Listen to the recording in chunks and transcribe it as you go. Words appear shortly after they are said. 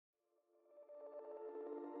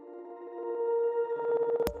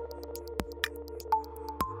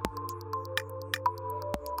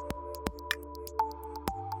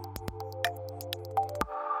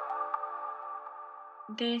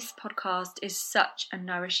This podcast is such a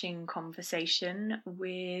nourishing conversation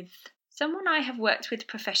with someone I have worked with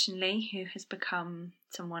professionally who has become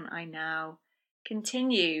someone I now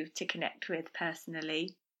continue to connect with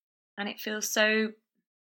personally. And it feels so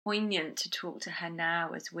poignant to talk to her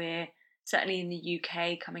now as we're certainly in the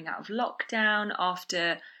UK coming out of lockdown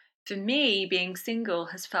after, for me, being single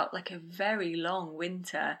has felt like a very long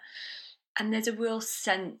winter. And there's a real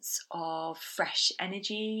sense of fresh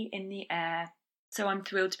energy in the air. So I'm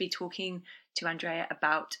thrilled to be talking to Andrea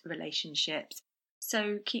about relationships.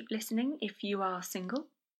 So keep listening if you are single.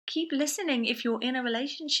 Keep listening if you're in a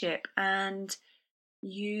relationship and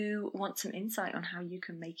you want some insight on how you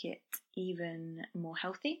can make it even more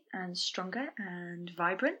healthy and stronger and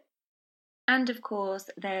vibrant. And of course,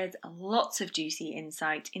 there's lots of juicy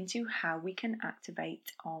insight into how we can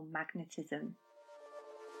activate our magnetism.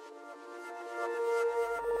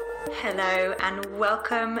 Hello and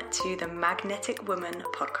welcome to the Magnetic Woman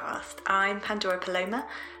podcast. I'm Pandora Paloma,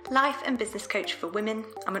 life and business coach for women.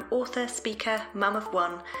 I'm an author, speaker, mum of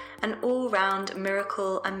one, an all-round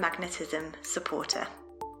miracle and magnetism supporter.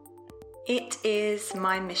 It is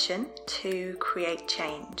my mission to create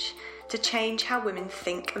change, to change how women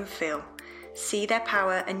think and feel, see their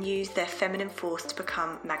power and use their feminine force to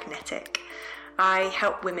become magnetic. I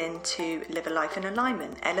help women to live a life in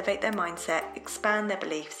alignment, elevate their mindset, expand their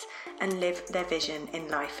beliefs, and live their vision in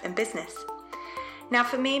life and business. Now,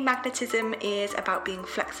 for me, magnetism is about being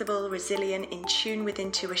flexible, resilient, in tune with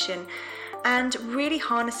intuition, and really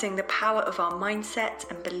harnessing the power of our mindset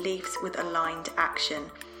and beliefs with aligned action.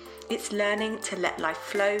 It's learning to let life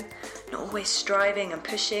flow, not always striving and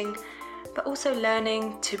pushing, but also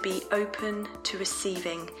learning to be open to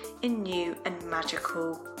receiving in new and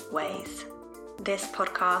magical ways. This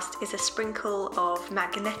podcast is a sprinkle of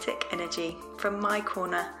magnetic energy from my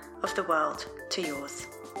corner of the world to yours.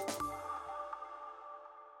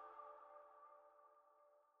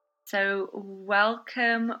 So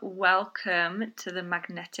welcome to the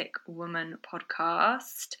Magnetic Woman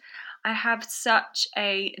podcast. I have such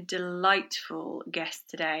a delightful guest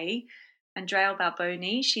today, Andrea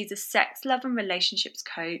Balboni. She's a sex, love and relationships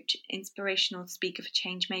coach, inspirational speaker for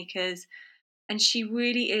change makers, and she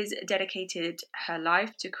really is dedicated her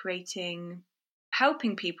life to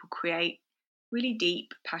helping people create really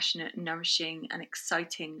deep, passionate, nourishing and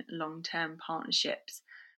exciting long-term partnerships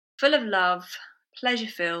full of love,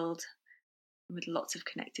 pleasure-filled, with lots of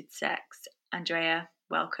connected sex. Andrea,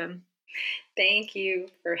 welcome. Thank you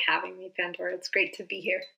for having me, Pandora. It's great to be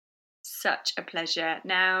here. Such a pleasure.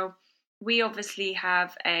 Now, we obviously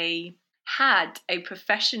had a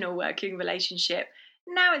professional working relationship.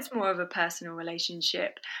 Now it's more of a personal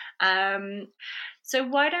relationship. So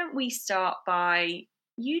why don't we start by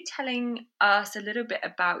you telling us a little bit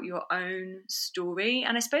about your own story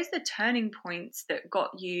and I suppose the turning points that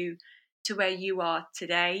got you to where you are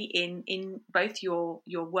today in both your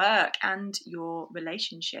work and your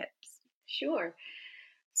relationships. Sure.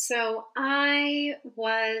 So I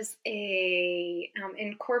was in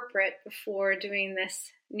corporate before doing this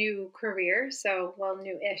new career. So,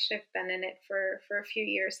 new-ish. I've been in it for a few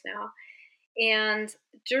years now. And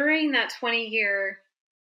during that 20-year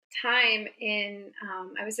time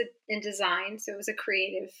I was in design, so it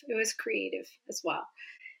was creative as well.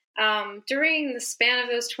 During the span of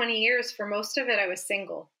those 20 years, for most of it, I was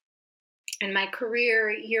single. And my career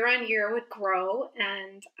year on year would grow,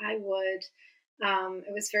 and it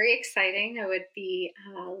was very exciting. I would be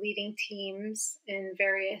leading teams in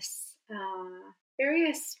various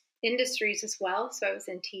industries as well. So I was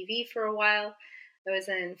in TV for a while. I was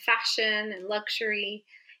in fashion and luxury.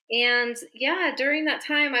 And yeah, during that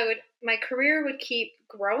time, my career would keep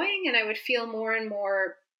growing and I would feel more and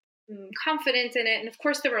more confident in it. And of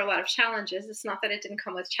course, there were a lot of challenges. It's not that it didn't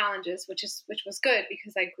come with challenges, which was good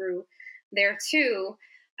because I grew there too.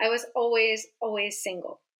 I was always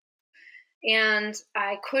single. And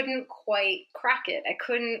I couldn't quite crack it. I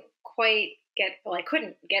couldn't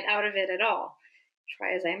get out of it at all,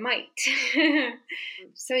 try as I might.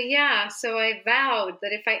 So I vowed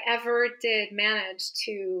that if I ever did manage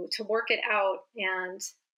to work it out and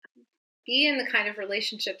be in the kind of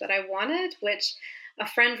relationship that I wanted, which a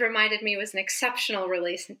friend reminded me was an exceptional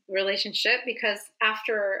relationship, because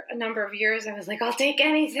after a number of years, I was like, I'll take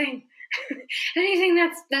anything. Anything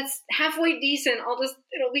that's halfway decent,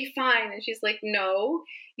 it'll be fine. And she's like, no,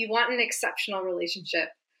 you want an exceptional relationship.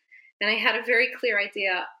 And I had a very clear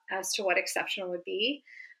idea as to what exceptional would be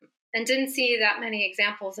and didn't see that many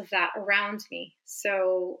examples of that around me.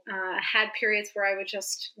 So I had periods where I would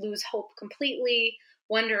just lose hope completely,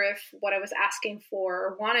 wonder if what I was asking for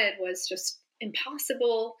or wanted was just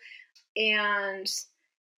impossible. And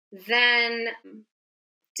then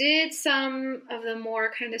did some of the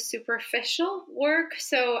more kind of superficial work.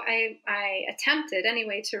 So I attempted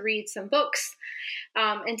anyway to read some books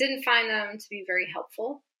and didn't find them to be very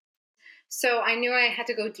helpful. So I knew I had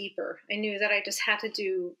to go deeper. I knew that I just had to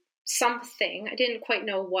do something. I didn't quite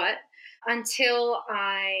know what until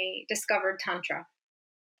I discovered Tantra.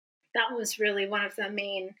 That was really one of the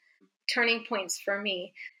main turning points for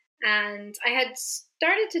me. And I had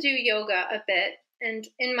started to do yoga a bit. And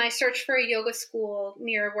in my search for a yoga school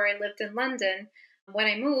near where I lived in London, when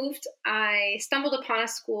I moved, I stumbled upon a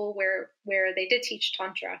school where they did teach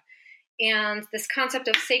Tantra. And this concept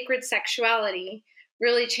of sacred sexuality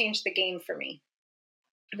really changed the game for me.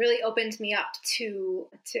 It really opened me up to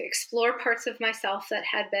explore parts of myself that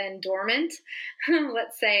had been dormant,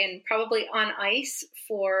 let's say, and probably on ice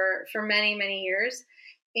for many, many years.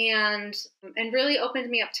 And really opened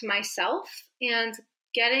me up to myself and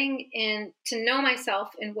getting in to know myself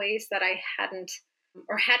in ways that I hadn't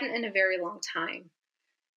in a very long time.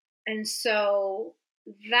 And so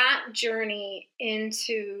that journey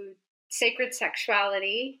into sacred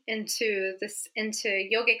sexuality, into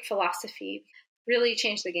yogic philosophy, really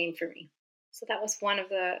changed the game for me. So that was one of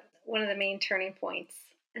the main turning points.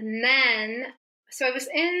 And then, so I was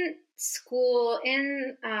in school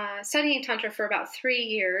studying Tantra for about 3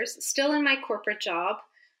 years, still in my corporate job,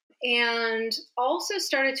 and also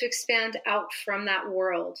started to expand out from that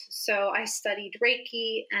world. So I studied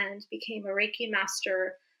Reiki and became a Reiki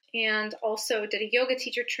master, and also did a yoga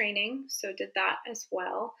teacher training, so did that as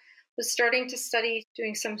well. Was starting to study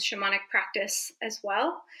doing some shamanic practice as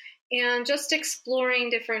well, and just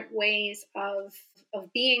exploring different ways of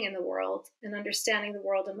being in the world and understanding the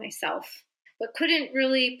world and myself, but couldn't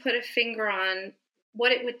really put a finger on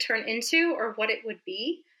what it would turn into or what it would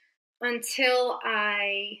be until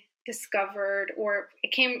I discovered, or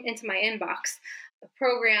it came into my inbox, a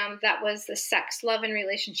program that was the Sex, Love, and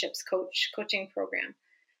Relationships coaching program.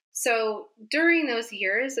 So during those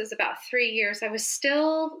years, it was about 3 years, I was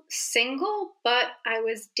still single, but I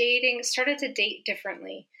was started to date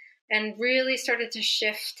differently, and really started to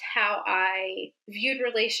shift how I viewed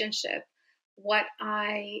relationship, what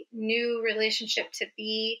I knew relationship to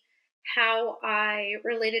be, how I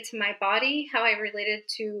related to my body, how I related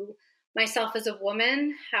to myself as a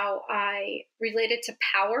woman, how I related to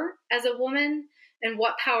power as a woman, and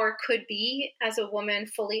what power could be as a woman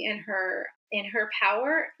fully in her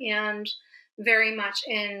power and very much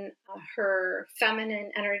in her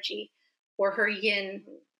feminine energy, or her yin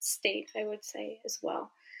state, I would say, as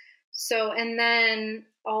well. So, and then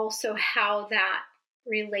also how that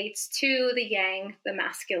relates to the yang, the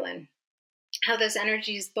masculine, how those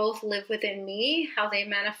energies both live within me, how they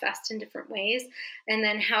manifest in different ways, and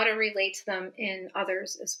then how to relate to them in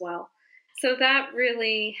others as well. So that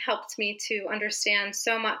really helped me to understand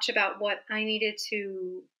so much about what I needed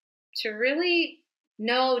to really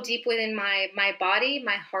know deep within my body,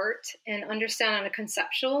 my heart, and understand on a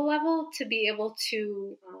conceptual level, to be able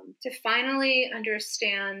to finally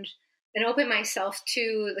understand and open myself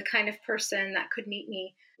to the kind of person that could meet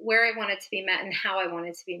me where I wanted to be met and how I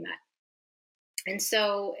wanted to be met. And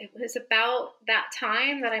so it was about that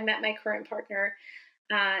time that I met my current partner,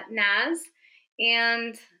 Naz.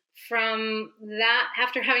 And from that,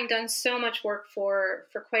 after having done so much work for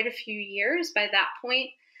quite a few years, by that point,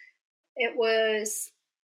 it was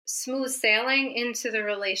smooth sailing into the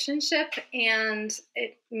relationship, and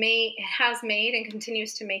it has made and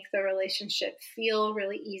continues to make the relationship feel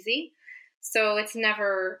really easy. So it's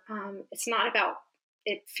never, it's not about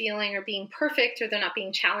it feeling or being perfect, or there not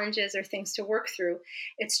being challenges or things to work through.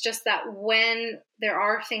 It's just that when there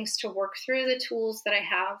are things to work through, the tools that I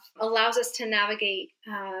have allows us to navigate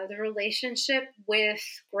the relationship with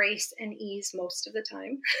grace and ease most of the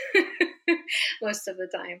time. Most of the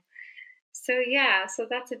time. So yeah, so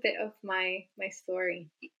that's a bit of my story.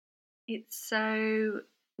 It's so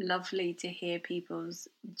lovely to hear people's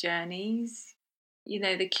journeys. You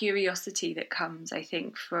know, the curiosity that comes, I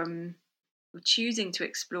think, from choosing to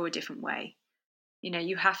explore a different way. You know,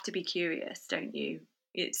 you have to be curious, don't you?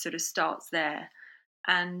 It sort of starts there.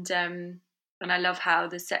 And I love how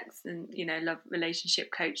the sex and, you know, love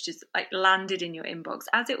relationship coach just like landed in your inbox,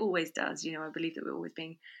 as it always does. You know, I believe that we're always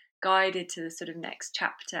being guided to the sort of next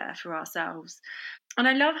chapter for ourselves. And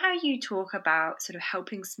I love how you talk about sort of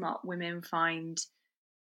helping smart women find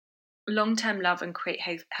long-term love and create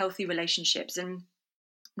healthy relationships. And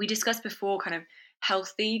we discussed before, kind of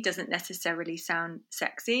healthy doesn't necessarily sound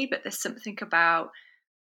sexy, but there's something about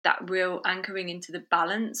that real anchoring into the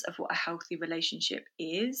balance of what a healthy relationship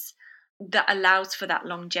is that allows for that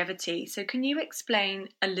longevity. So can you explain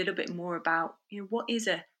a little bit more about, you know, what is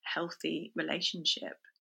a healthy relationship?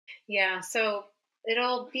 Yeah, so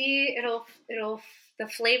The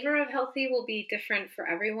flavor of healthy will be different for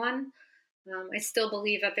everyone. I still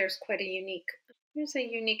believe that there's a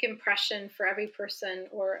unique impression for every person,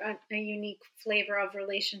 or a unique flavor of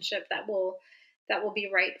relationship that will be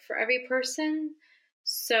right for every person.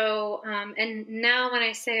 So, and now when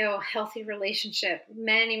I say, oh, healthy relationship,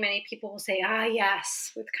 many people will say, ah,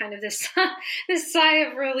 yes, with kind of this, this sigh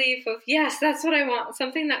of relief of, yes, that's what I want.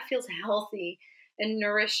 Something that feels healthy and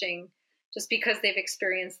nourishing, just because they've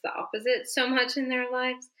experienced the opposite so much in their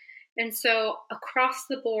lives. And so across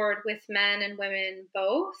the board with men and women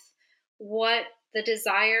both, what the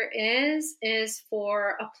desire is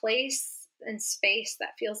for a place and space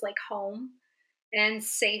that feels like home and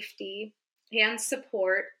safety and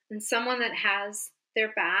support, and someone that has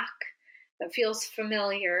their back, that feels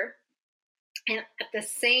familiar. And at the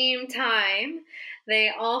same time, they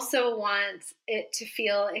also want it to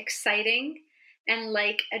feel exciting and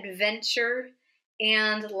like adventure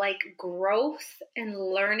and like growth and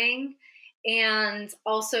learning, and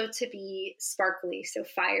also to be sparkly, so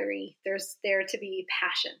fiery. There's there to be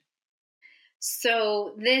passion.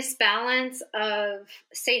 So, this balance of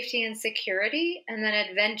safety and security, and then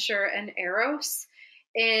adventure and eros,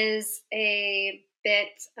 is a bit,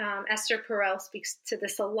 Esther Perel speaks to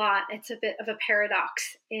this a lot. It's a bit of a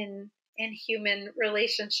paradox in human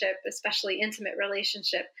relationship, especially intimate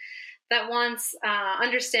relationship, that wants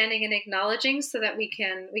understanding and acknowledging so that we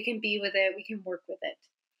can be with it, we can work with it.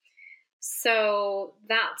 So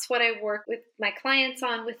that's what I work with my clients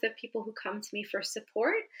on, with the people who come to me for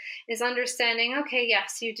support, is understanding, okay,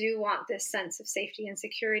 yes, you do want this sense of safety and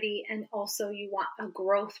security, and also you want a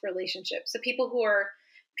growth relationship. So people who are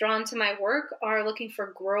drawn to my work are looking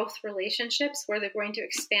for growth relationships where they're going to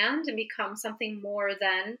expand and become something more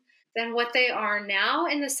than what they are now,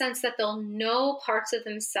 in the sense that they'll know parts of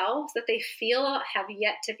themselves that they feel have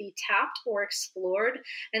yet to be tapped or explored,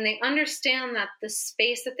 and they understand that the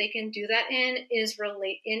space that they can do that in is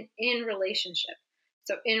in relationship,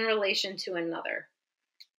 so in relation to another.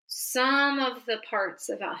 Some of the parts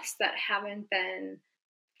of us that haven't been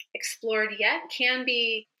explored yet can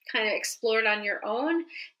be kind of explored on your own,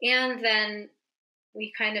 and then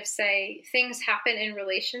we kind of say things happen in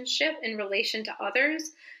relationship in relation to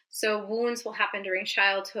others. So wounds will happen during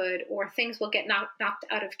childhood, or things will get knocked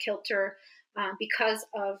out of kilter because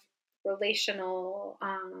of our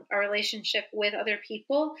relationship with other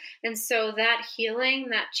people. And so that healing,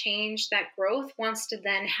 that change, that growth wants to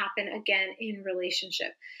then happen again in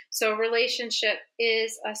relationship. So relationship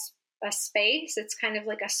is a space. It's kind of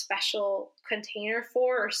like a special container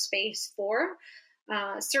for, or space for,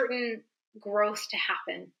 certain growth to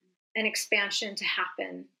happen and expansion to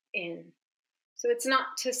happen in. So it's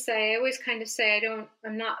not to say, I always kind of say,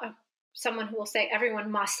 I'm not someone who will say everyone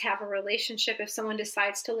must have a relationship. If someone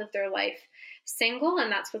decides to live their life single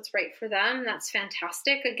and that's what's right for them, that's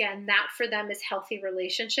fantastic. Again, that for them is healthy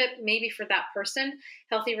relationship. Maybe for that person,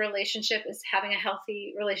 healthy relationship is having a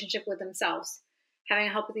healthy relationship with themselves, having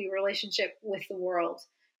a healthy relationship with the world.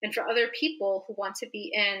 And for other people who want to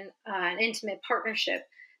be in an intimate partnership,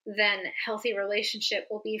 then healthy relationship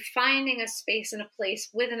will be finding a space and a place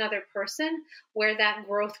with another person where that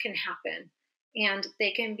growth can happen, and they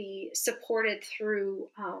can be supported through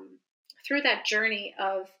that journey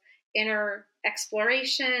of inner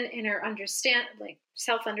exploration, inner like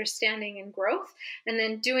self-understanding and growth, and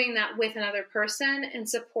then doing that with another person and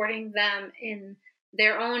supporting them in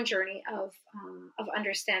their own journey of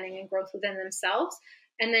understanding and growth within themselves.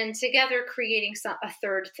 And then together creating a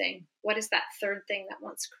third thing. What is that third thing that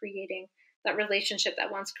wants creating, that relationship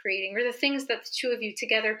that wants creating, or the things that the two of you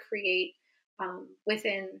together create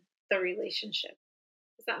within the relationship?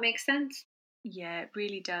 Does that make sense? Yeah, it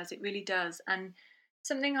really does. It really does. And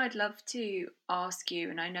something I'd love to ask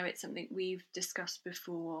you, and I know it's something we've discussed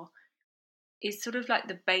before, is sort of like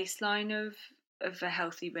the baseline of a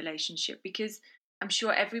healthy relationship, because I'm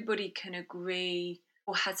sure everybody can agree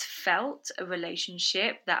or has felt a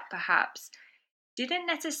relationship that perhaps didn't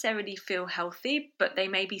necessarily feel healthy, but they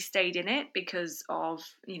maybe stayed in it because of,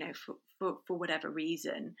 for whatever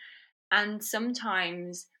reason. And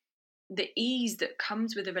sometimes the ease that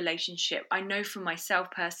comes with a relationship, I know for myself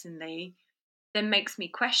personally, then makes me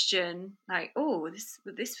question, like, oh,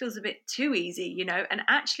 this feels a bit too easy, and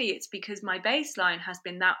actually it's because my baseline has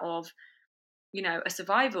been that of, a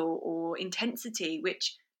survival or intensity,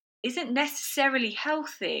 which isn't necessarily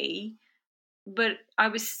healthy, but I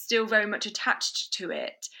was still very much attached to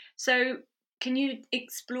it. So can you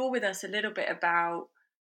explore with us a little bit about,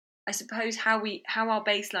 I suppose, how our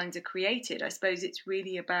baselines are created? I suppose it's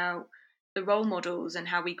really about the role models and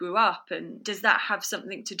how we grew up, and does that have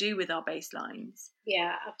something to do with our baselines?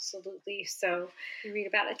 Yeah, absolutely. So you read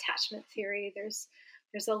about attachment theory. There's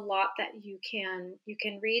a lot that you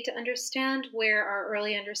can read to understand where our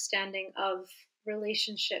early understanding of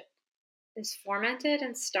relationship is fomented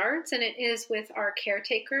and starts, and it is with our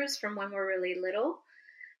caretakers from when we're really little.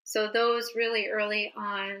 So those really early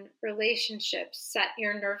on relationships set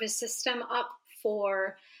your nervous system up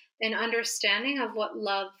for an understanding of what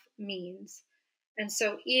love means. And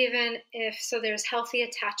so even if, so there's healthy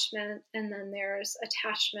attachment, and then there's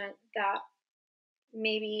attachment that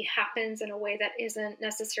maybe happens in a way that isn't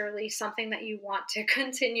necessarily something that you want to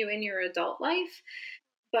continue in your adult life.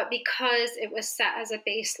 But because it was set as a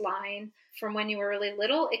baseline from when you were really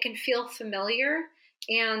little, it can feel familiar.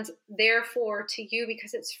 And therefore, to you,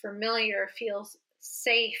 because it's familiar, feels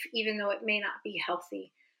safe, even though it may not be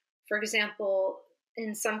healthy. For example,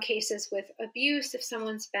 in some cases with abuse, if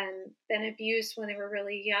someone's been abused when they were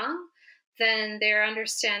really young, then their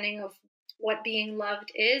understanding of what being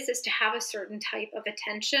loved is to have a certain type of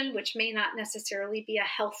attention, which may not necessarily be a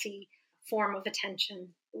healthy form of attention.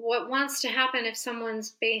 What wants to happen if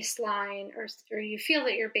someone's baseline, or you feel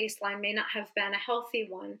that your baseline may not have been a healthy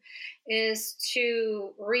one, is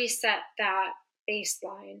to reset that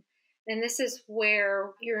baseline. And this is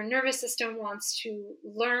where your nervous system wants to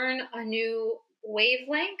learn a new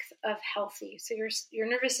wavelength of healthy. So your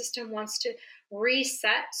nervous system wants to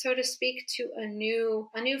reset, so to speak, to a new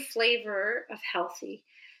flavor of healthy.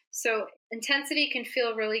 So intensity can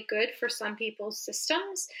feel really good for some people's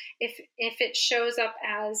systems if it shows up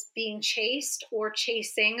as being chased or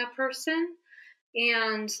chasing a person,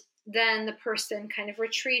 and then the person kind of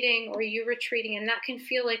retreating or you retreating, and that can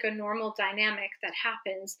feel like a normal dynamic that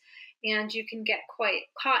happens, and you can get quite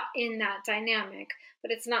caught in that dynamic,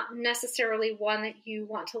 but it's not necessarily one that you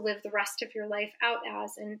want to live the rest of your life out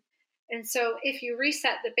as. And so if you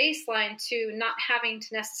reset the baseline to not having to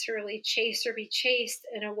necessarily chase or be chased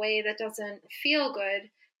in a way that doesn't feel good,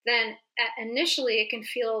 then initially it can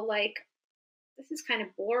feel like, this is kind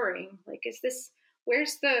of boring. Like, is this,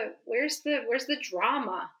 where's the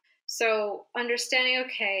drama? So understanding,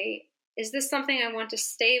 okay, is this something I want to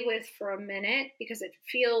stay with for a minute because it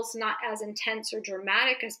feels not as intense or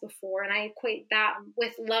dramatic as before? And I equate that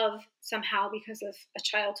with love somehow because of a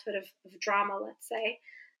childhood of drama, let's say.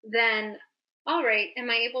 Then, all right, am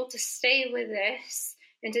I able to stay with this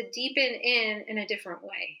and to deepen in a different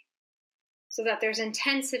way so that there's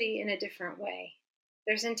intensity in a different way?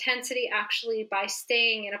 There's intensity actually by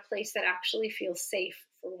staying in a place that actually feels safe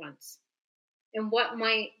for once. And what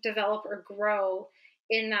might develop or grow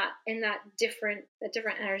in that different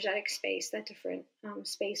energetic space, that different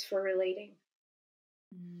space for relating.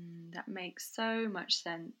 That makes so much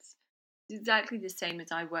sense. It's exactly the same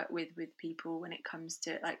as I work with people when it comes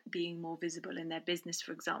to like being more visible in their business,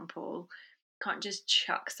 for example. Can't just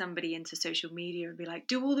chuck somebody into social media and be like,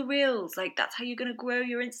 do all the reels, like that's how you're going to grow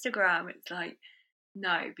your Instagram. It's like,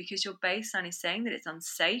 no, because your baseline is saying that it's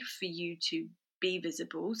unsafe for you to be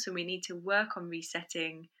visible, so we need to work on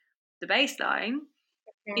resetting the baseline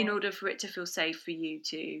in order for it to feel safe for you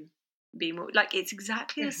to be more, like, it's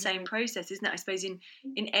exactly the same process, isn't it? I suppose in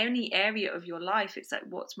any area of your life, it's like,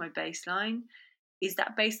 what's my baseline? Is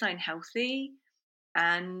that baseline healthy?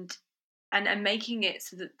 And making it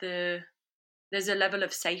so that there's a level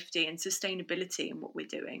of safety and sustainability in what we're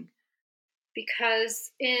doing.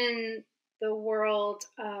 Because in the world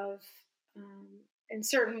of in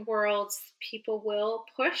certain worlds, people will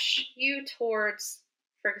push you towards,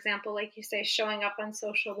 for example, like you say, showing up on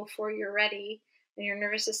social before you're ready, and your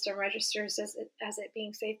nervous system registers as it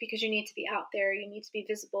being safe because you need to be out there, you need to be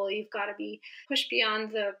visible, you've got to be pushed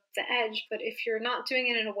beyond the edge. But if you're not doing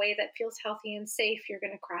it in a way that feels healthy and safe, you're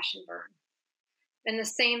going to crash and burn. And the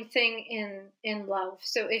same thing in love.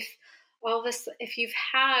 So if you've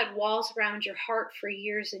had walls around your heart for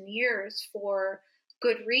years and years for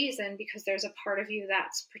good reason, because there's a part of you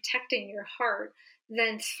that's protecting your heart,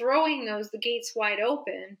 then throwing the gates wide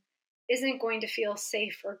open isn't going to feel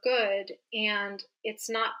safe or good, and it's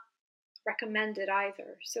not recommended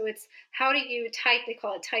either. So it's, how do you they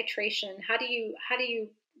call it titration. How do you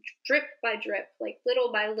drip by drip, like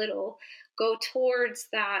little by little, go towards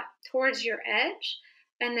your edge,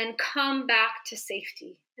 and then come back to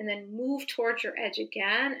safety, and then move towards your edge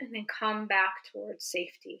again, and then come back towards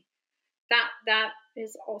safety. That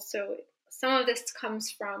is also, some of this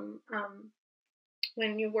comes from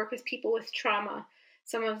when you work with people with trauma.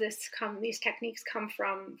 Some of these techniques come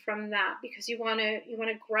from that, because you want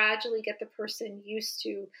to gradually get the person used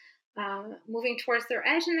to moving towards their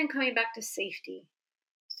edge and then coming back to safety.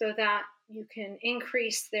 so that you can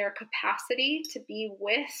increase their capacity to be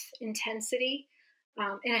with intensity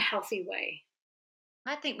in a healthy way.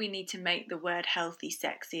 I think we need to make the word healthy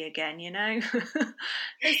sexy again,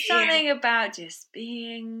 There's something about just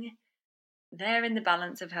being there in the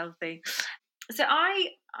balance of healthy. So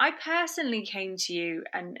I personally came to you,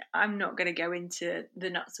 and I'm not going to go into the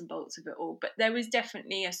nuts and bolts of it all, but there was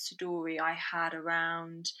definitely a story I had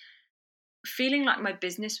around feeling like my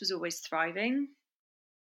business was always thriving,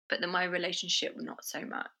 but that my relationship not so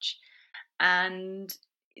much. And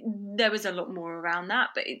there was a lot more around that,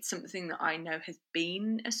 but it's something that I know has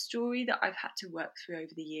been a story that I've had to work through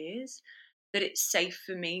over the years, that it's safe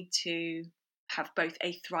for me to have both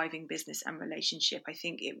a thriving business and relationship. I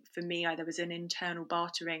think for me, there was an internal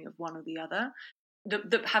bartering of one or the other,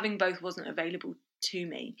 that having both wasn't available to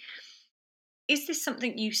me. Is this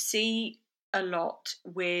something you see a lot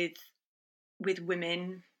with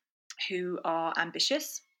women who are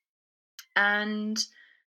ambitious? And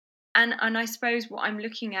I suppose what I'm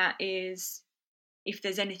looking at is, if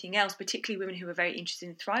there's anything else, particularly women who are very interested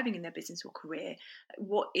in thriving in their business or career,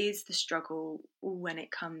 what is the struggle when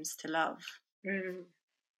it comes to love?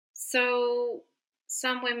 So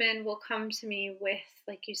some women will come to me with,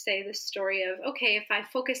 like you say, the story of, okay, if I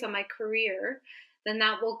focus on my career, then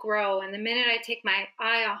that will grow. And the minute I take my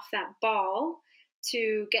eye off that ball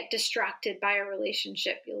to get distracted by a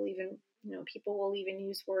relationship, people will even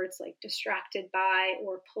use words like distracted by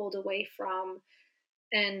or pulled away from,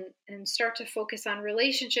 and start to focus on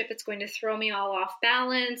relationship, it's going to throw me all off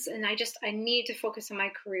balance. And I need to focus on my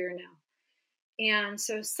career now. And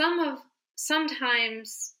so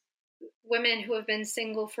sometimes women who have been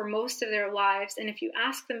single for most of their lives, and if you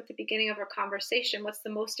ask them at the beginning of our conversation, what's the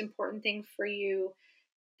most important thing for you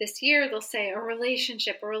this year, they'll say a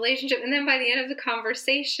relationship. And then by the end of the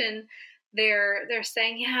conversation, they're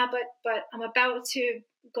saying, yeah, but I'm about to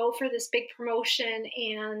go for this big promotion,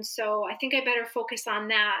 and so I think I better focus on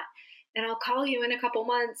that, and I'll call you in a couple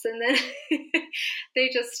months. And then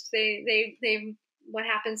they what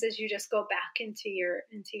happens is you just go back into your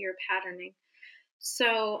patterning.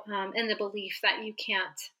 So, and the belief that you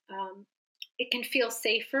can't, it can feel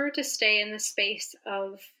safer to stay in the space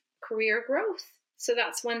of career growth. So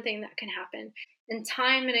that's one thing that can happen. And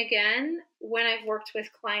time and again, when I've worked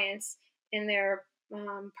with clients in their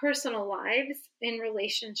personal lives, in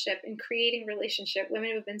relationship, in creating relationship,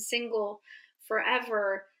 women who've been single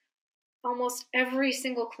forever, almost every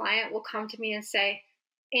single client will come to me and say,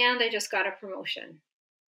 and I just got a promotion.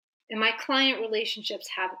 And my client relationships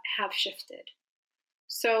have shifted.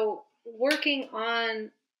 So working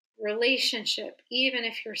on relationship, even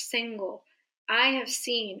if you're single, I have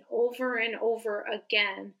seen over and over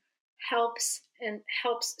again helps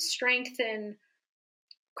strengthen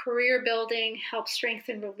career building, helps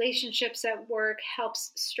strengthen relationships at work,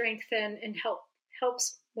 helps strengthen and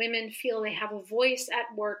helps women feel they have a voice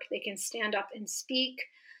at work. They can stand up and speak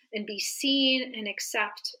and be seen and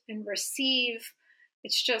accept and receive.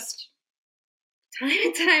 It's just time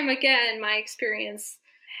and time again, my experience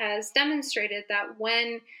has demonstrated that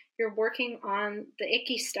when you're working on the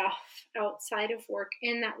icky stuff outside of work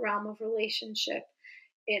in that realm of relationship,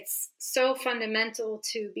 it's so fundamental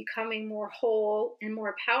to becoming more whole and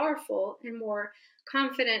more powerful and more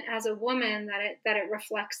confident as a woman that it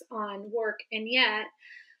reflects on work. And yet,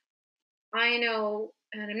 I know,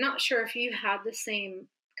 and I'm not sure if you had the same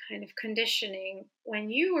kind of conditioning when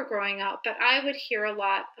you were growing up, but I would hear a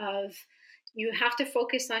lot of, you have to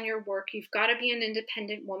focus on your work. You've got to be an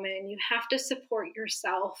independent woman. You have to support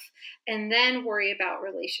yourself and then worry about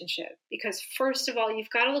relationship. Because first of all, you've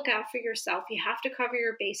got to look out for yourself. You have to cover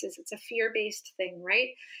your bases. It's a fear-based thing, right?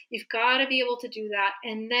 You've got to be able to do that.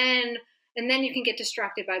 And then you can get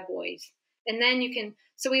distracted by boys. And then you can,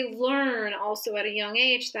 so we learn also at a young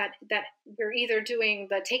age that we're either doing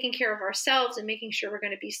the taking care of ourselves and making sure we're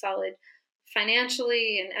going to be solid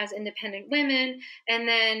financially and as independent women. And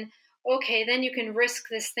then, okay, then you can risk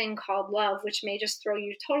this thing called love, which may just throw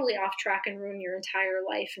you totally off track and ruin your entire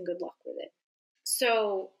life, and good luck with it.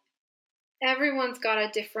 So everyone's got a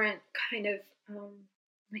different kind of,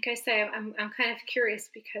 like I say, I'm kind of curious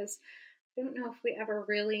because I don't know if we ever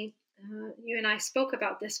really, you and I spoke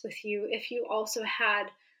about this with you, if you also had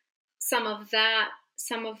some of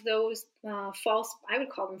those false, I would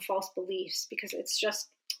call them false beliefs, because it's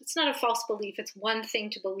not a false belief, it's one thing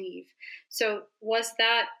to believe. So was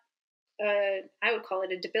that, I would call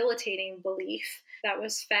it a debilitating belief that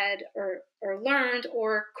was fed or learned,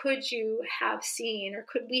 or could you have seen, or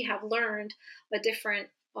could we have learned a different,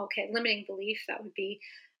 limiting belief? That would be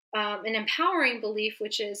an empowering belief,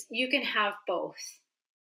 which is you can have both.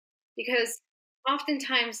 Because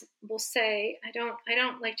oftentimes we'll say, I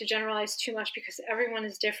don't like to generalize too much because everyone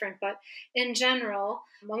is different, but in general,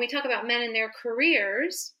 when we talk about men in their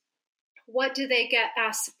careers, what do they get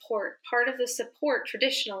as support? Part of the support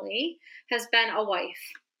traditionally has been a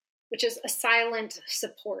wife, which is a silent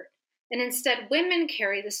support. And instead, women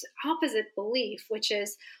carry this opposite belief, which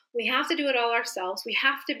is we have to do it all ourselves. We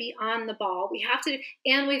have to be on the ball.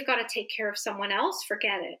 And we've got to take care of someone else.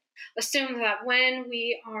 Forget it. Assume that when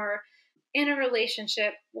we are in a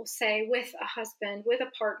relationship, we'll say with a husband, with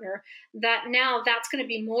a partner, that now that's going to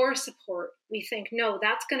be more support. We think, no,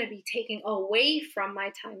 that's going to be taking away from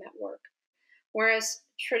my time at work. Whereas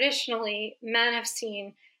traditionally, men have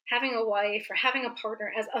seen having a wife or having a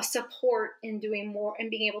partner as a support in doing more and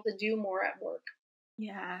being able to do more at work.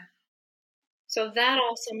 Yeah. So that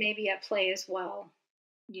also may be at play as well.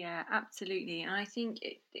 Yeah, absolutely. And I think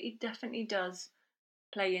it definitely does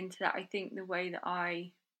play into that. I think the way that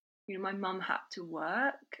my mum had to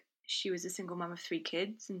work. She was a single mum of 3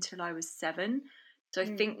 kids until I was 7. So I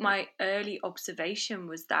think my early observation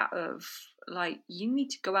was that of like, you need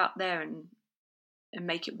to go out there and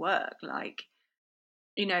make it work. Like,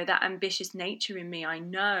 that ambitious nature in me, I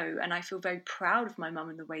know, and I feel very proud of my mum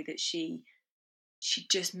in the way that she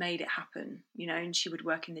just made it happen, and she would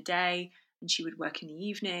work in the day and she would work in the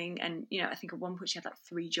evening. And, I think at one point she had like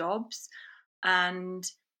 3 jobs, and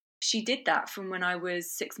she did that from when I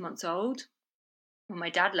was 6 months old, when my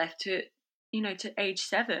dad left, to age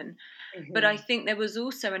 7. Mm-hmm. But I think there was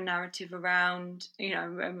also a narrative around, I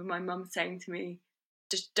remember my mum saying to me,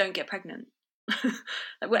 just don't get pregnant.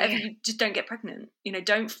 Like whatever, you just don't get pregnant,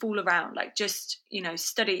 don't fool around, like just,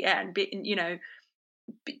 study and be,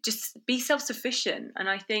 just be self-sufficient. And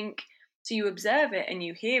I think, so you observe it and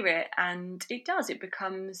you hear it, and it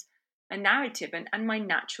becomes a narrative. And my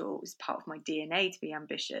natural is part of my DNA to be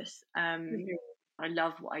ambitious. I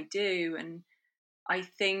love what I do, and I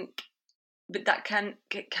think, but that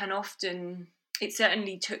can often, it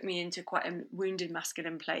certainly took me into quite a wounded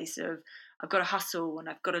masculine place of I've got to hustle and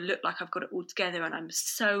I've got to look like I've got it all together and I'm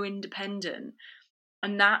so independent.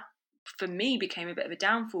 And that for me became a bit of a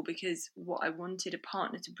downfall, because what I wanted a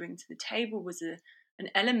partner to bring to the table was an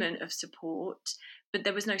element of support, but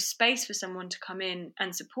there was no space for someone to come in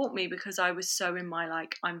and support me because I was so in my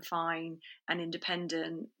like, I'm fine and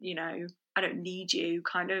independent, I don't need you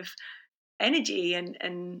kind of energy.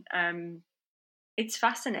 And it's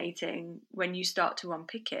fascinating when you start to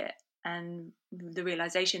unpick it, and the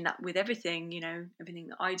realization that with everything, everything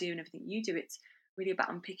that I do and everything you do, it's really about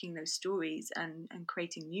unpicking those stories and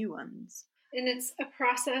creating new ones. And it's a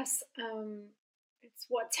process. It's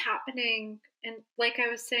what's happening. And like I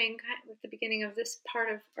was saying at the beginning of this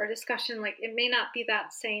part of our discussion, like it may not be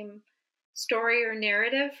that same story or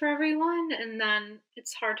narrative for everyone. And then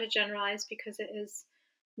it's hard to generalize because it is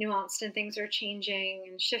nuanced and things are changing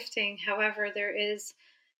and shifting. However, there is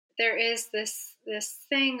this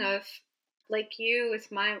thing of, like you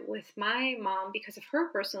with my mom, because of her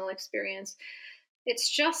personal experience, it's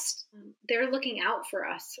just they're looking out for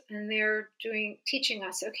us, and they're teaching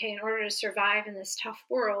us, okay, in order to survive in this tough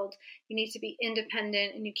world, you need to be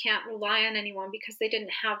independent and you can't rely on anyone, because they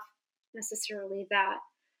didn't have necessarily that.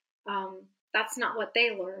 That's not what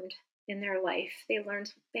they learned in their life. They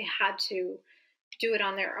learned they had to do it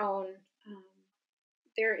on their own.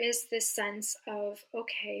 There is this sense of,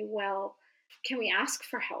 okay, well, can we ask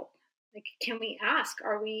for help? Like, can we ask?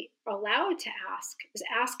 Are we allowed to ask? Is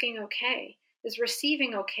asking okay? Is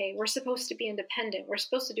receiving okay? We're supposed to be independent. We're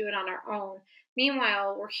supposed to do it on our own.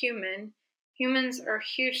 Meanwhile, we're human. Humans are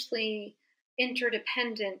hugely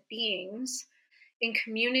interdependent beings. In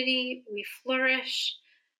community, we flourish.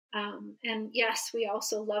 And yes, we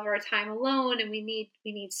also love our time alone, and we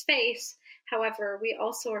need space. However, we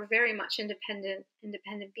also are very much independent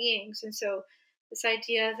beings. And so this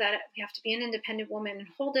idea that we have to be an independent woman and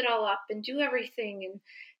hold it all up and do everything, and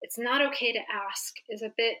it's not okay to ask, is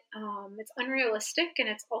a bit, it's unrealistic, and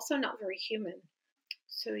it's also not very human.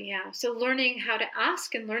 So yeah, so learning how to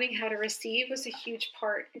ask and learning how to receive was a huge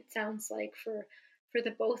part, it sounds like, for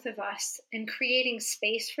the both of us, and creating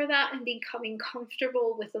space for that and becoming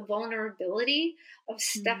comfortable with the vulnerability of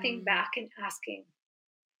stepping back and asking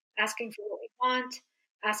for what we want,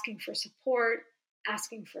 asking for support,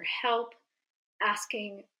 asking for help,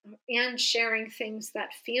 asking and sharing things that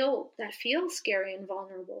feel scary and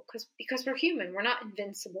vulnerable, because we're human. We're not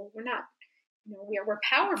invincible. We're not, we're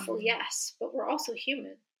powerful, yes, but we're also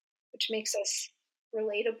human, which makes us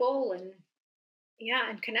relatable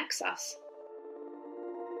and connects us.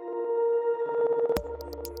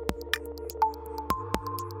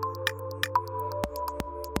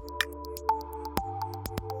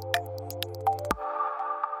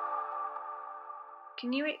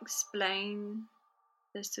 Can you explain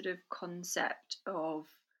the sort of concept of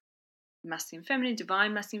masculine, feminine,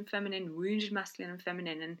 divine masculine, feminine, wounded masculine and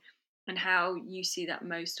feminine, and how you see that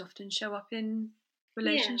most often show up in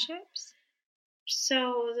relationships?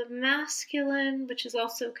 So the masculine, which is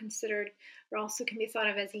also considered, or also can be thought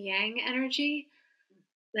of as yang energy,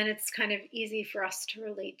 then it's kind of easy for us to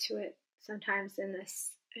relate to it sometimes and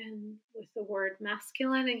with the word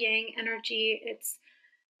masculine and yang energy, it's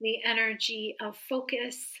the energy of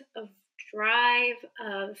focus, of drive,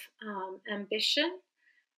 of ambition,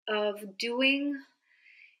 of doing.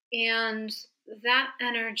 And that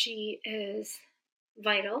energy is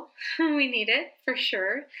vital. We need it for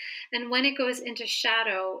sure. And when it goes into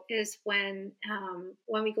shadow is when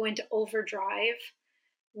we go into overdrive,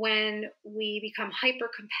 when we become hyper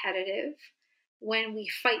competitive, when we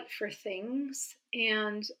fight for things,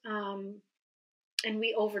 and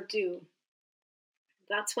we overdo.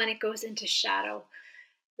 That's when it goes into shadow.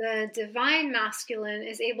 The divine masculine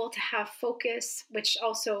is able to have focus, which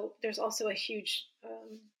also there's also a huge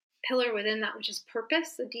pillar within that, which is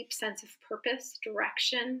purpose, a deep sense of purpose,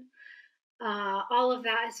 direction. All of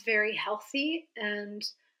that is very healthy and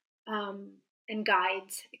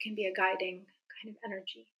guides. It can be a guiding kind of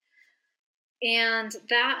energy. And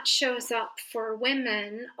that shows up for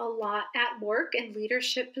women a lot at work and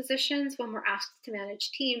leadership positions when we're asked to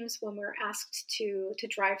manage teams, when we're asked to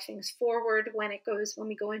drive things forward, when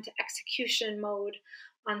we go into execution mode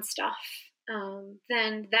on stuff.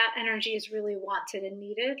 Then that energy is really wanted and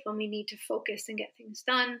needed when we need to focus and get things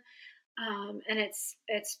done. And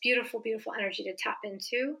it's beautiful, beautiful energy to tap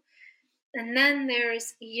into. And then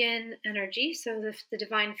there's yin energy, so the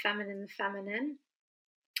divine feminine,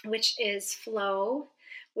 which is flow,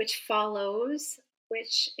 which follows,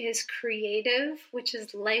 which is creative, which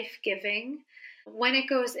is life-giving. When it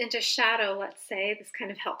goes into shadow, let's say, this kind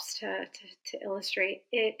of helps to illustrate,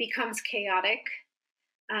 it becomes chaotic,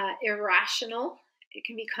 irrational. It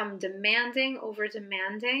can become demanding,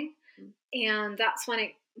 over-demanding. And that's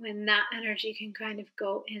when that energy can kind of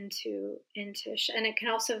go into and it can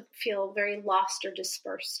also feel very lost or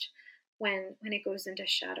dispersed when it goes into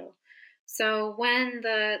shadow. So when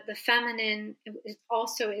the feminine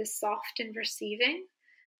also is soft and receiving,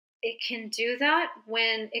 it can do that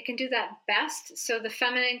best. So the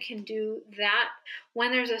feminine can do that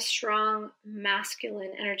when there's a strong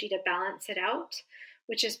masculine energy to balance it out,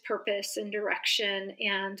 which is purpose and direction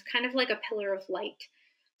and kind of like a pillar of light.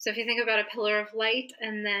 So if you think about a pillar of light,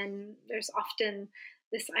 and then there's often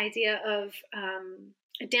this idea of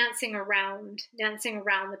dancing around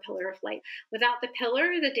the pillar of light. Without the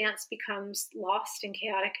pillar, the dance becomes lost and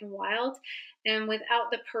chaotic and wild. And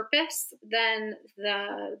without the purpose, then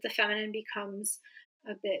the feminine becomes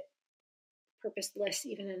a bit purposeless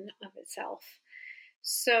even in of itself.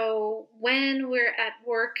 So when we're at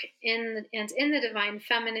work in the divine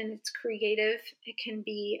feminine, it's creative. It can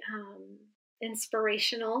be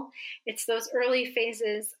inspirational. It's those early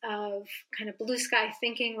phases of kind of blue sky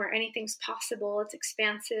thinking where anything's possible. It's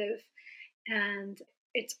expansive and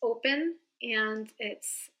it's open and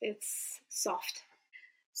it's soft.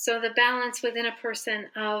 So the balance within a person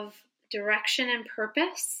of direction and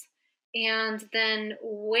purpose, and then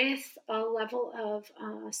with a level of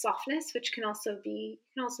softness, which can also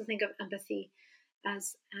think of empathy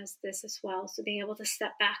as this as well. So being able to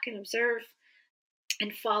step back and observe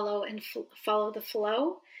and follow the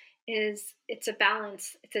flow it's a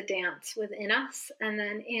balance, it's a dance within us. And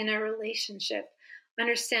then in a relationship,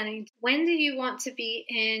 understanding when do you want to be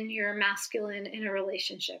in your masculine in a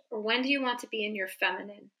relationship, or when do you want to be in your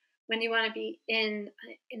feminine, when do you want to be in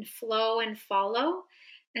flow and follow,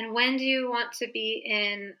 and when do you want to be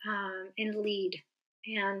in lead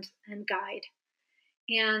and guide.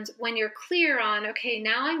 And when you're clear on, okay,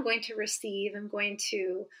 now I'm going to receive, I'm going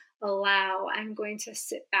to allow, I'm going to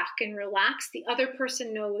sit back and relax, the other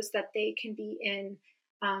person knows that they can be in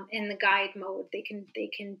the guide mode. They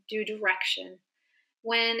can do direction.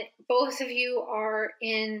 When both of you are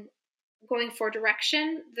in going for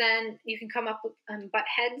direction, then you can come up with butt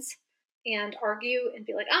heads and argue and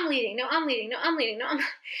be like, I'm leading, no, I'm leading, no, I'm leading, no, I'm...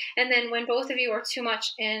 And then when both of you are too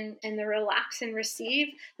much in the relax and receive,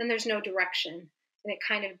 then there's no direction. And it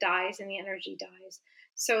kind of dies and the energy dies.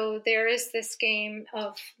 So there is this game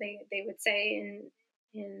of, they would say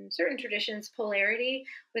in certain traditions, polarity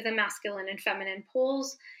with the masculine and feminine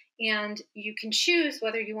poles. And you can choose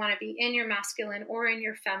whether you want to be in your masculine or in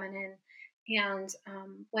your feminine. And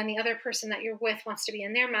when the other person that you're with wants to be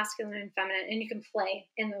in their masculine and feminine, and you can play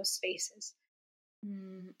in those spaces.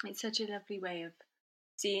 It's such a lovely way of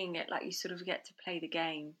seeing it, like you sort of get to play the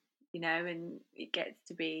game, and it gets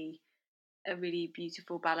to be a really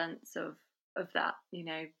beautiful balance of that, you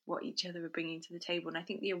know, what each other are bringing to the table. And I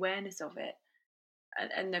think the awareness of it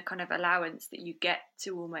and the kind of allowance that you get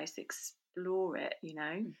to almost explore it, you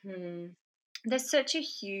know, there's such a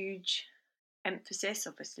huge emphasis,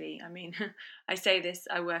 obviously. I mean, I say this,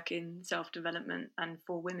 I work in self-development and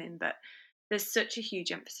for women, but there's such a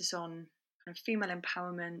huge emphasis on kind of female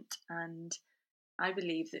empowerment. And I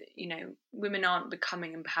believe that, you know, women aren't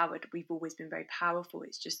becoming empowered. We've always been very powerful.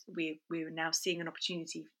 It's just we're now seeing an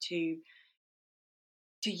opportunity to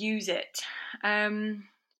use it.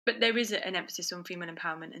 But there is an emphasis on female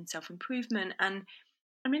empowerment and self-improvement. And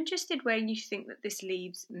I'm interested where you think that this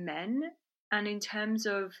leaves men, and in terms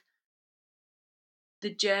of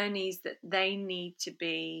the journeys that they need to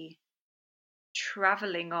be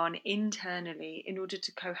traveling on internally in order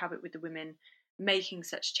to cohabit with the women making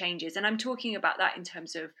such changes. And I'm talking about that in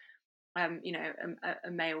terms of you know, a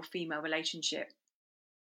male-female relationship,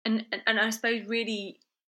 and I suppose really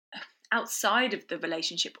outside of the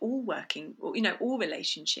relationship, all working, you know, all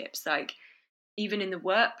relationships, like even in the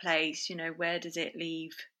workplace, you know, where does it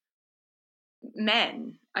leave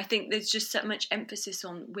men? I think there's just so much emphasis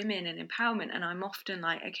on women and empowerment, and I'm often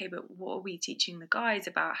like, okay, but what are we teaching the guys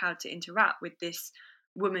about how to interact with this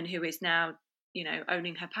woman who is now, you know,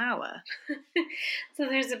 owning her power? So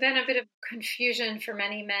there's been a bit of confusion for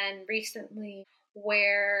many men recently,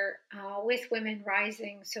 where with women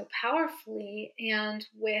rising so powerfully and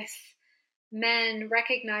with men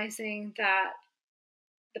recognizing that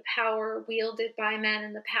the power wielded by men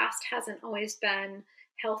in the past hasn't always been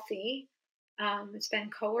healthy. It's been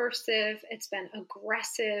coercive, it's been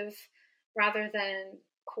aggressive rather than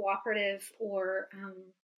cooperative or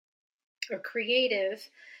creative,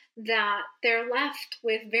 that they're left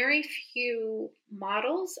with very few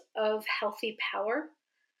models of healthy power.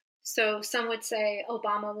 So some would say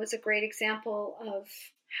Obama was a great example of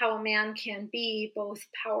how a man can be both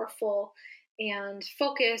powerful and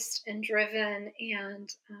focused and driven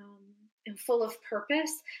and full of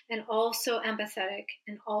purpose, and also empathetic,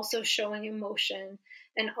 and also showing emotion,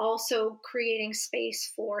 and also creating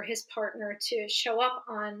space for his partner to show up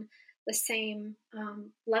on the same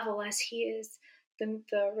level as he is.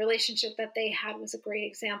 The relationship that they had was a great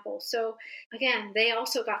example. So again, they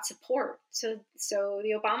also got support. So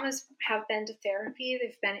the Obamas have been to therapy.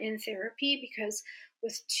 They've been in therapy because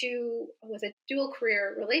with a dual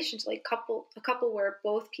career relationship, like a couple where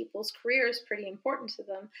both people's career is pretty important to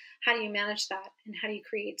them, how do you manage that, and how do you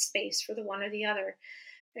create space for the one or the other?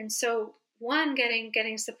 And so one,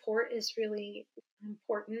 getting support is really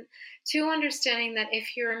important. Two, understanding that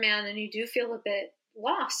if you're a man and you do feel a bit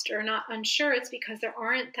lost or not unsure, it's because there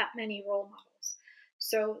aren't that many role models.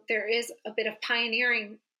 So there is a bit of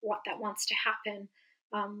pioneering what that wants to happen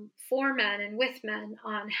for men and with men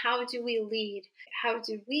on how do we lead, how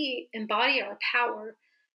do we embody our power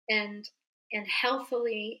and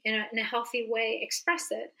healthily in a healthy way express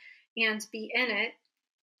it and be in it,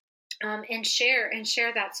 and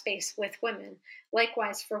share that space with women.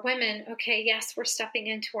 Likewise for women, okay, yes, we're stepping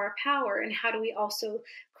into our power, and how do we also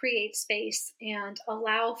create space and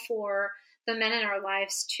allow for the men in our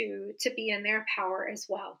lives to be in their power as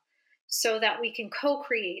well, so that we can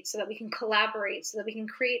co-create, so that we can collaborate, so that we can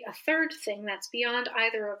create a third thing that's beyond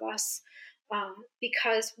either of us,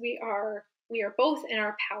 because we are both in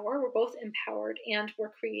our power, we're both empowered, and we're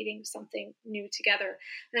creating something new together.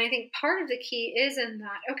 And I think part of the key is in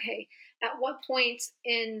that, okay, at what point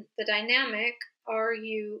in the dynamic are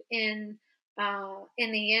you in the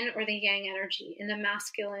yin or the yang energy, in the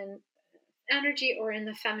masculine energy or in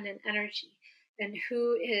the feminine energy, and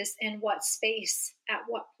who is in what space at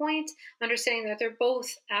what point, understanding that they're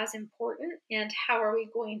both as important, and how are we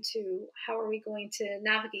going to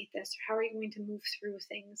navigate this, or how are we going to move through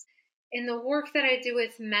things. In the work that I do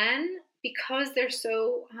with men, because there's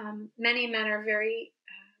so many men are very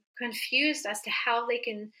confused as to how they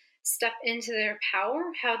can step into their power,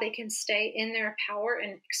 how they can stay in their power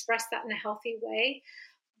and express that in a healthy way.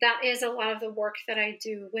 That is a lot of the work that I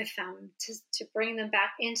do with them, to bring them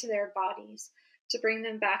back into their bodies, to bring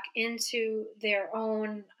them back into their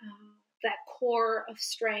own, that core of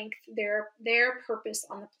strength, their purpose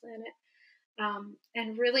on the planet,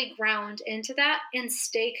 and really ground into that and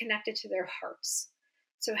stay connected to their hearts.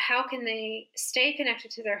 So how can they stay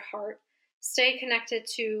connected to their heart, stay connected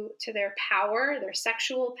to their power, their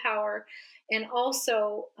sexual power, and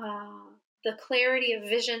also the clarity of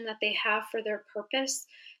vision that they have for their purpose?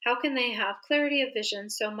 How can they have clarity of vision,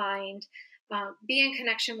 so mind, be in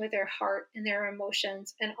connection with their heart and their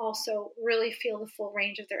emotions, and also really feel the full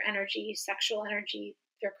range of their energy, sexual energy,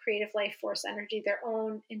 their creative life force energy, their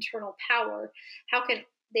own internal power? How can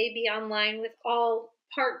they be online with all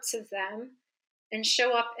parts of them and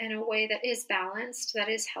show up in a way that is balanced, that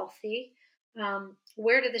is healthy.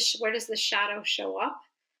 Where does the shadow show up,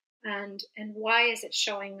 and why is it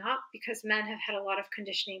showing up? Because men have had a lot of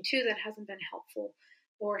conditioning too that hasn't been helpful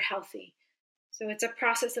or healthy. So it's a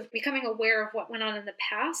process of becoming aware of what went on in the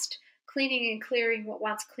past, cleaning and clearing what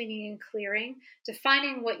wants cleaning and clearing,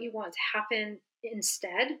 defining what you want to happen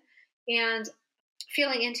instead, and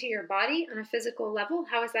feeling into your body on a physical level.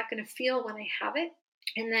 How is that going to feel when I have it?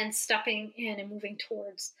 And then stepping in and moving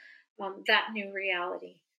towards that new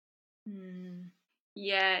reality.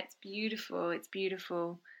 Yeah, it's beautiful. It's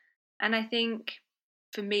beautiful. And I think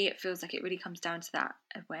for me, it feels like it really comes down to that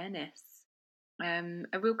awareness,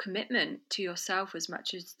 a real commitment to yourself as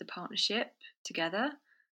much as the partnership together,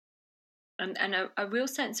 and a real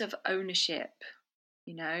sense of ownership.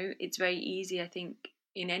 It's very easy, I think,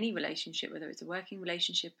 in any relationship, whether it's a working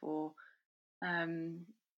relationship or a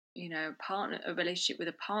relationship with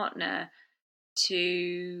a partner,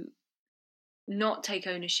 to not take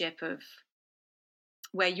ownership of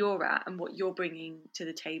where you're at and what you're bringing to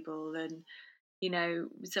the table, and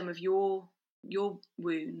some of your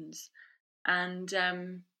wounds. And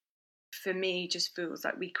for me, just feels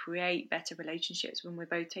like we create better relationships when we're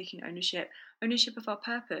both taking ownership of our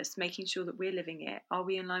purpose, making sure that we're living it. Are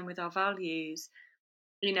we in line with our values?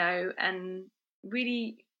 And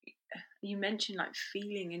really, you mentioned like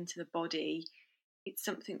feeling into the body. It's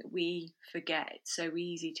something that we forget. It's so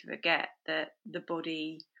easy to forget that the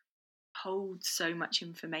body holds so much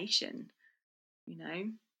information,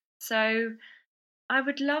 So I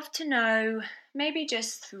would love to know maybe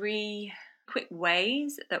just 3 quick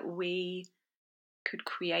ways that we could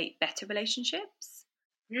create better relationships.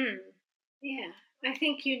 Yeah, I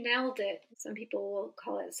think you nailed it. Some people will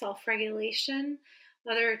call it self-regulation.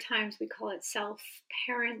 Other times we call it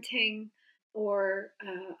self-parenting or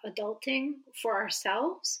adulting for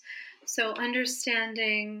ourselves. So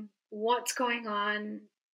understanding what's going on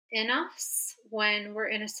in us when we're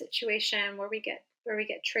in a situation where we get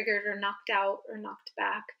triggered or knocked out or knocked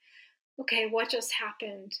back. Okay, what just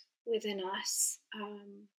happened within us?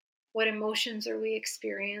 What emotions are we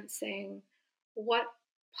experiencing? What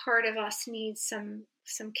part of us needs some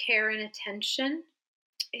care and attention?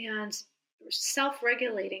 And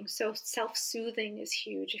self-regulating, so self-soothing is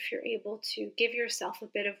huge. If you're able to give yourself a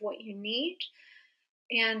bit of what you need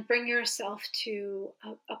and bring yourself to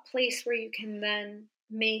a place where you can then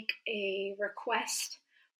make a request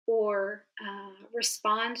or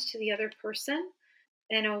respond to the other person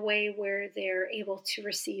in a way where they're able to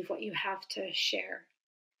receive what you have to share.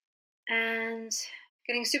 And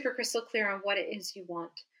getting super crystal clear on what it is you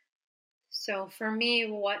want. So for me,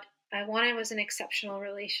 what I wanted was an exceptional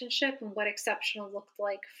relationship, and what exceptional looked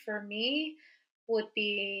like for me would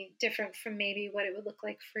be different from maybe what it would look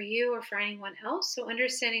like for you or for anyone else. So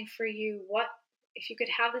understanding for you, what if you could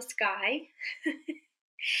have this guy,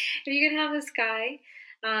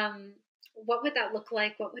 what would that look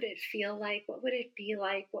like? What would it feel like? What would it be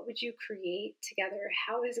like? What would you create together?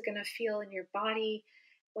 How is it going to feel in your body?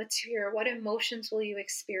 What emotions will you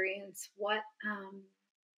experience?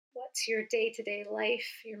 What's your day-to-day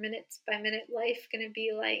life, your minute-by-minute life going to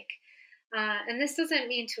be like? And this doesn't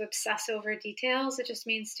mean to obsess over details. It just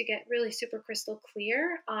means to get really super crystal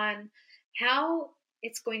clear on how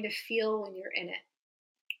it's going to feel when you're in it.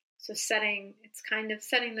 So it's kind of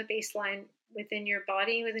setting the baseline within your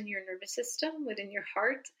body, within your nervous system, within your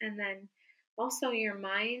heart, and then also your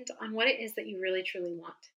mind on what it is that you really, truly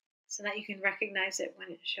want, so that you can recognize it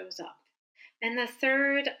when it shows up. And the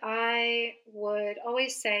third, I would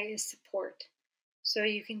always say, is support. So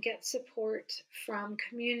you can get support from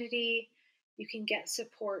community. You can get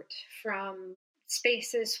support from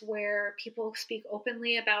spaces where people speak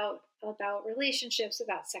openly about relationships,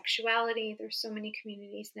 about sexuality. There's so many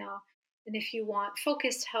communities now. And if you want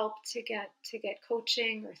focused help to get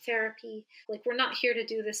coaching or therapy, like, we're not here to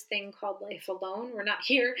do this thing called life alone. We're not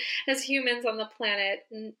here as humans on the planet,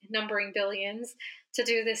 numbering billions, to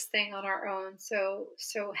do this thing on our own. So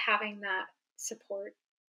having that support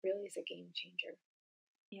really is a game changer.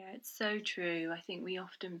 Yeah, it's so true. I think we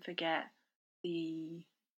often forget the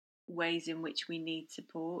ways in which we need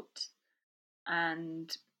support.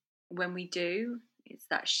 And when we do, it's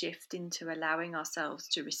that shift into allowing ourselves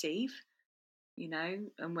to receive,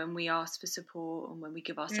 and when we ask for support and when we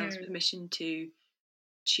give ourselves permission to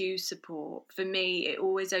choose support, for me, it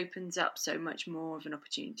always opens up so much more of an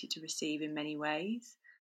opportunity to receive in many ways,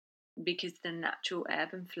 because the natural ebb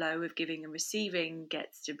and flow of giving and receiving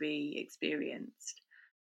gets to be experienced.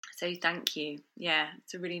 So thank you. Yeah,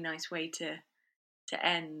 it's a really nice way to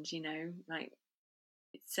end, like,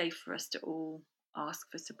 it's safe for us to all ask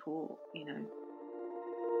for support.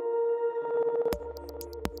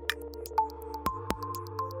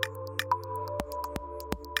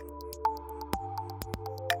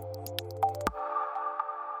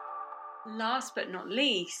 last but not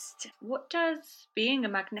least, what does being a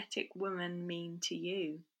magnetic woman mean to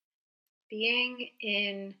you? Being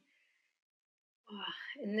in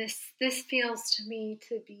this feels to me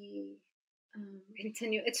to be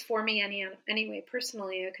continue. It's for me anyway,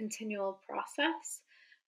 personally, a continual process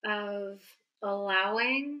of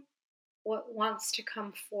allowing what wants to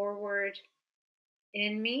come forward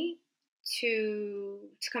in me to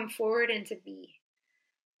come forward and to be,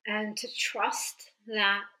 and to trust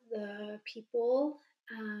that the people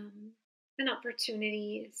and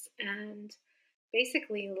opportunities and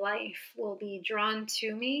basically life will be drawn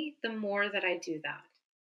to me the more that I do that.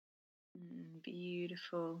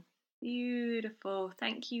 Beautiful. Beautiful.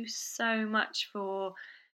 Thank you so much for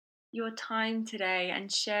your time today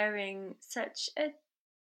and sharing such a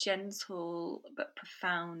gentle but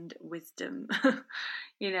profound wisdom.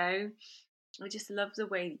 You know, I just love the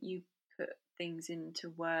way that you put things into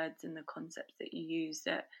words and the concepts that you use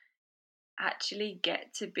that actually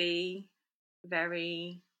get to be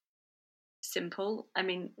very simple. I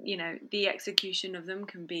mean, you know, the execution of them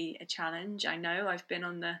can be a challenge. I know I've been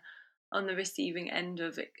on the receiving end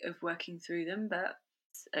of working through them, but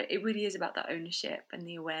it really is about that ownership and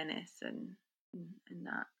the awareness and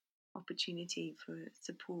that opportunity for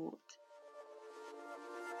support.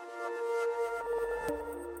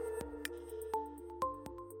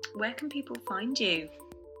 Where can people find you?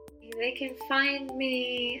 They can find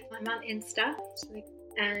me. I'm on Insta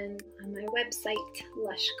and on my website,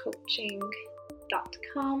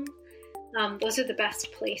 lushcoaching.com. Those are the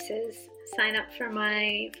best places. Sign up for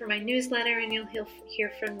my newsletter, and you'll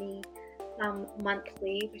hear from me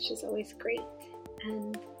monthly, which is always great.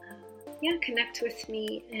 And connect with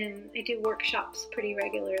me. And I do workshops pretty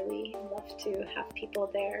regularly. I love to have people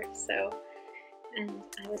there. And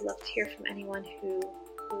I would love to hear from anyone who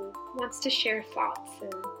wants to share thoughts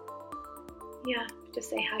and just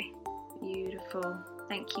say hi. Beautiful.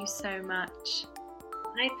 Thank you so much.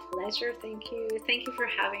 My pleasure. Thank you. Thank you for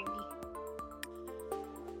having me.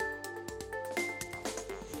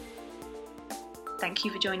 Thank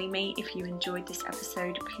you for joining me. If you enjoyed this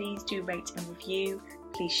episode, please do rate and review.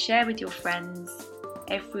 Please share with your friends.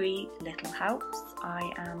 Every little helps.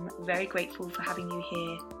 I am very grateful for having you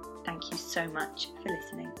here. Thank you so much for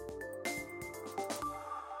listening.